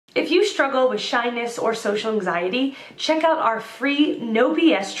If you struggle with shyness or social anxiety, check out our free No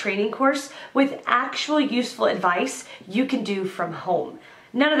BS training course with actual useful advice you can do from home.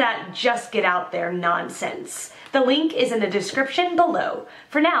 None of that just get out there nonsense. The link is in the description below.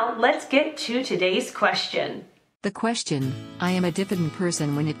 For now, let's get to today's question. The question: I am a diffident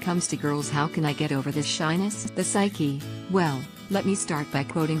person when it comes to girls. How can I get over this shyness? The psyche. Well, let me start by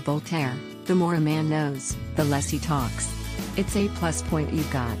quoting Voltaire: the more a man knows, the less he talks. It's a plus point you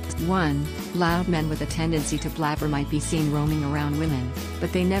got. 1. Loud men with a tendency to blabber might be seen roaming around women,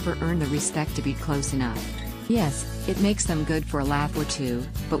 but they never earn the respect to be close enough. Yes, it makes them good for a laugh or two,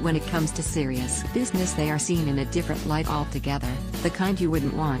 but when it comes to serious business they are seen in a different light altogether, the kind you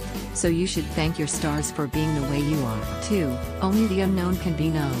wouldn't want, so you should thank your stars for being the way you are. 2. Only the unknown can be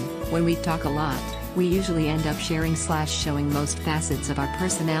known. When we talk a lot, we usually end up sharing/showing most facets of our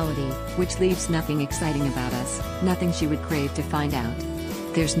personality, which leaves nothing exciting about us, nothing she would crave to find out.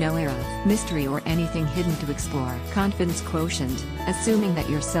 There's no air of mystery or anything hidden to explore. Confidence quotient: assuming that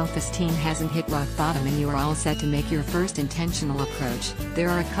your self-esteem hasn't hit rock bottom and you are all set to make your first intentional approach, there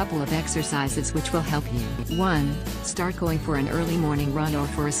are a couple of exercises which will help you. 1. Start going for an early morning run or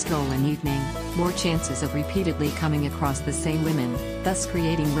for a stroll in evening. More chances of repeatedly coming across the same women, thus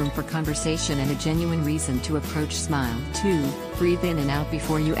creating room for conversation and a genuine reason to approach. Smile. 2. Breathe in and out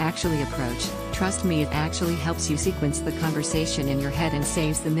before you actually approach. Trust me, it actually helps you sequence the conversation in your head and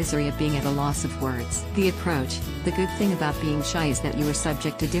saves the misery of being at a loss of words. The approach: the good thing about being shy is that you are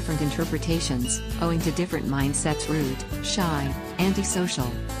subject to different interpretations, owing to different mindsets: rude, shy,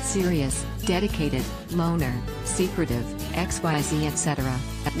 antisocial, serious, dedicated, loner, secretive, XYZ, etc.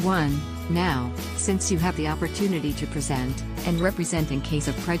 At 1. Now, since you have the opportunity to present and represent in case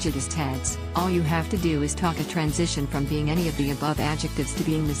of prejudiced heads, all you have to do is talk a transition from being any of the above adjectives to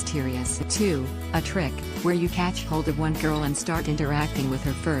being mysterious. 2. A trick, where you catch hold of one girl and start interacting with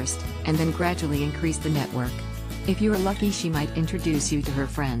her first, and then gradually increase the network. If you are lucky, she might introduce you to her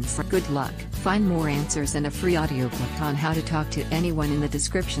friends. Good luck. Find more answers and a free audiobook on how to talk to anyone in the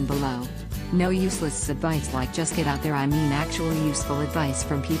description below. No useless advice like just get out there. I mean actually useful advice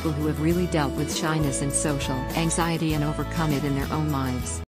from people who have really dealt with shyness and social anxiety and overcome it in their own lives.